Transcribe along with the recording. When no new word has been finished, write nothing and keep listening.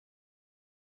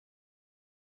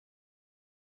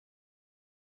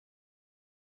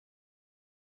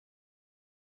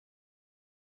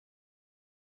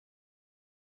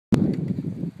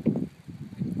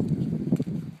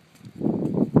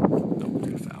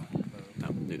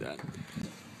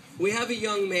we have a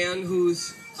young man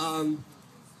who's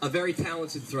a very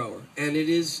talented thrower, and it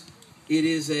is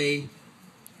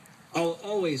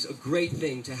always a great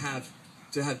thing to have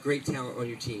great talent on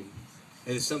your team.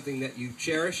 It is something that you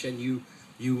cherish, and you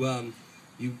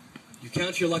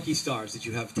count your lucky stars that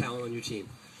you have talent on your team.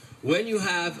 When you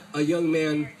have a young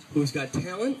man who's got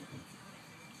talent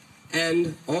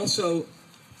and also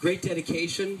great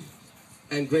dedication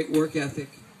and great work ethic,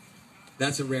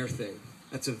 that's a rare thing.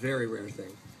 That's a very rare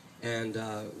thing. And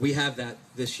we have that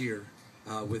this year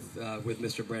with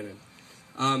Mr. Brennan.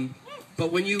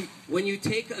 But when you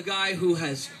take a guy who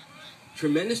has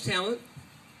tremendous talent,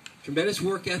 tremendous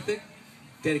work ethic,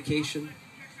 dedication,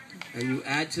 and you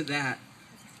add to that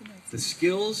the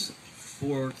skills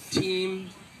for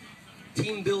team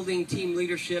building, team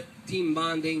leadership, team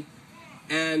bonding,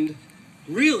 and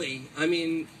really, I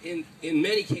mean, in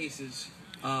many cases,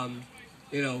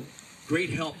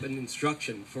 great help and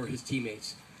instruction for his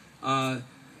teammates.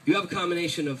 You have a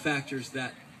combination of factors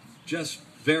that just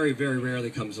very, very rarely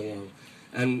comes along,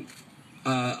 and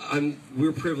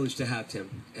we're privileged to have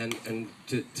Tim, and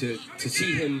to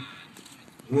see him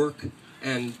work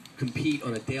and compete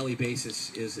on a daily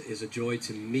basis is a joy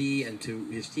to me and to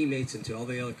his teammates and to all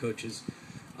the other coaches.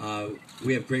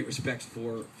 We have great respect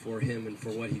for him and for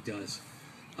what he does.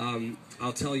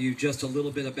 I'll tell you just a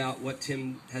little bit about what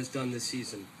Tim has done this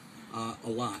season. A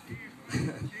lot.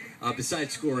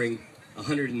 Besides scoring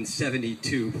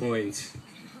 172 points,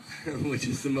 which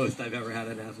is the most I've ever had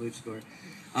an athlete score.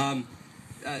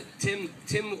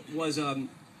 Tim was a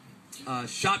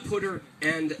shot putter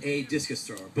and a discus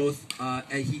thrower. Both.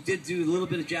 And he did do a little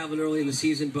bit of javelin early in the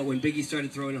season, but when Biggie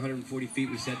started throwing 140 feet,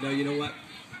 we said, no, you know what?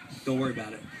 Don't worry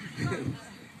about it.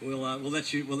 We'll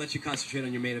let you concentrate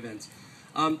on your main events.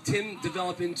 Tim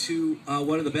developed into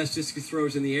one of the best discus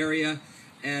throwers in the area,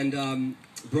 and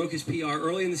broke his PR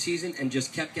early in the season and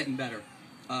just kept getting better.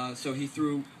 So he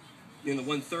threw in the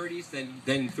 130s,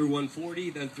 then threw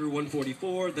 140, then threw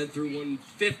 144, then threw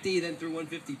 150, then threw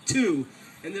 152.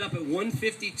 Ended up at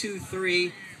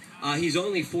 152.3. He's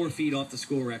only 4 feet off the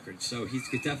school record, so he's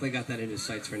definitely got that in his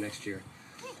sights for next year.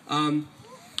 In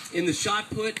the shot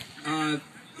put,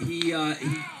 he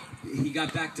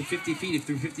got back to 50 feet. He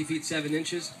threw 50 feet 7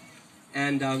 inches,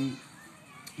 and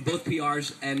both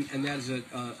PRs, and that is a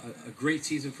great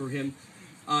season for him.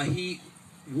 He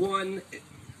won.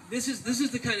 This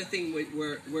is the kind of thing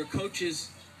where coaches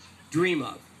dream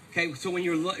of. Okay, so when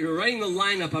you're writing the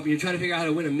lineup up and you're trying to figure out how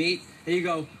to win a meet, and you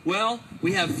go, well,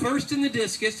 we have first in the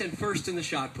discus and first in the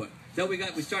shot put. So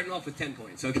we're starting off with 10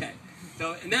 points. Okay,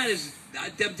 so and that is,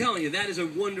 I'm telling you, that is a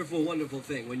wonderful, wonderful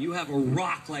thing when you have a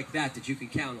rock like that you can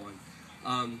count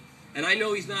on. And I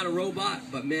know he's not a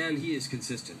robot, but man, he is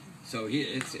consistent. So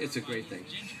it's a great thing.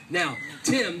 Now,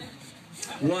 Tim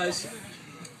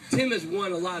has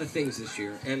won a lot of things this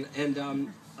year, and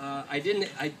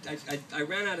I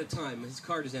ran out of time. His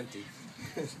card is empty.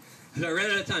 I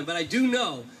ran out of time, but I do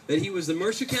know that he was the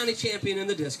Mercer County champion in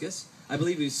the discus. I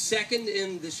believe he was second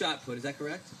in the shot put. Is that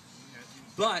correct?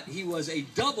 But he was a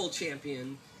double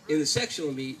champion in the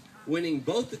sectional meet, winning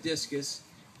both the discus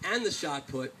and the shot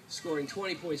put, scoring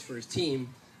 20 points for his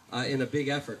team in a big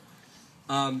effort.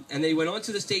 And they went on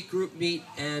to the state group meet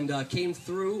and came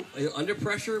through under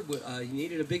pressure. He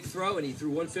needed a big throw, and he threw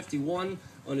 151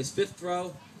 on his 5th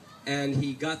throw, and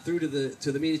he got through to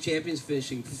the meet of champions,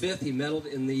 finishing 5th. He medaled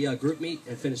in the group meet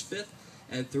and finished 5th,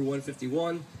 and threw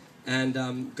 151, and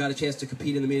got a chance to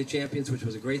compete in the meet of champions, which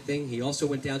was a great thing. He also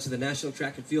went down to the national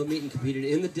track and field meet and competed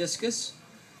in the discus,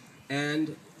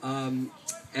 and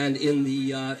in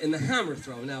the hammer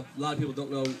throw. Now, a lot of people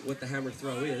don't know what the hammer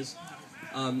throw is.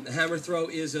 The hammer throw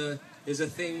is a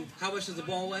thing. How much does the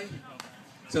ball weigh?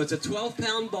 So it's a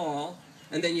 12-pound ball,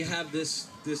 and then you have this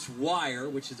wire,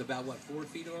 which is about, what, 4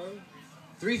 feet long?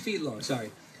 3 feet long,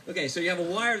 sorry. Okay, so you have a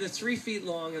wire that's 3 feet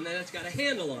long, and then it's got a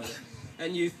handle on it.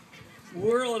 And you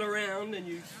whirl it around, and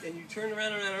you turn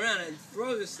around and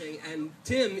throw this thing, and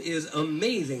Tim is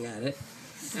amazing at it.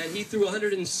 And he threw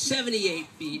 178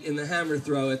 feet in the hammer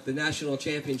throw at the national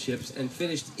championships and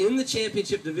finished in the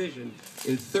championship division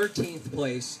in 13th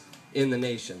place in the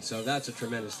nation. So that's a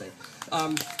tremendous thing.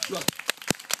 Look,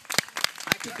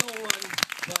 I could go on,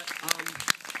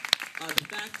 but the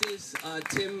fact is,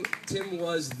 Tim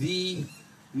was the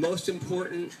most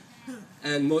important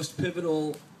and most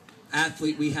pivotal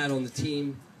athlete we had on the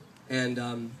team, and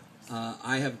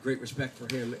I have great respect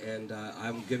for him, and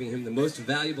I'm giving him the Most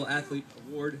Valuable Athlete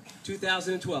Award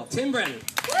 2012. Tim Brennan.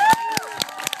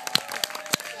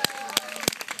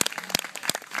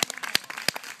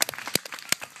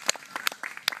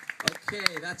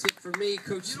 Okay, that's it for me.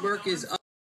 Coach Smirk is up.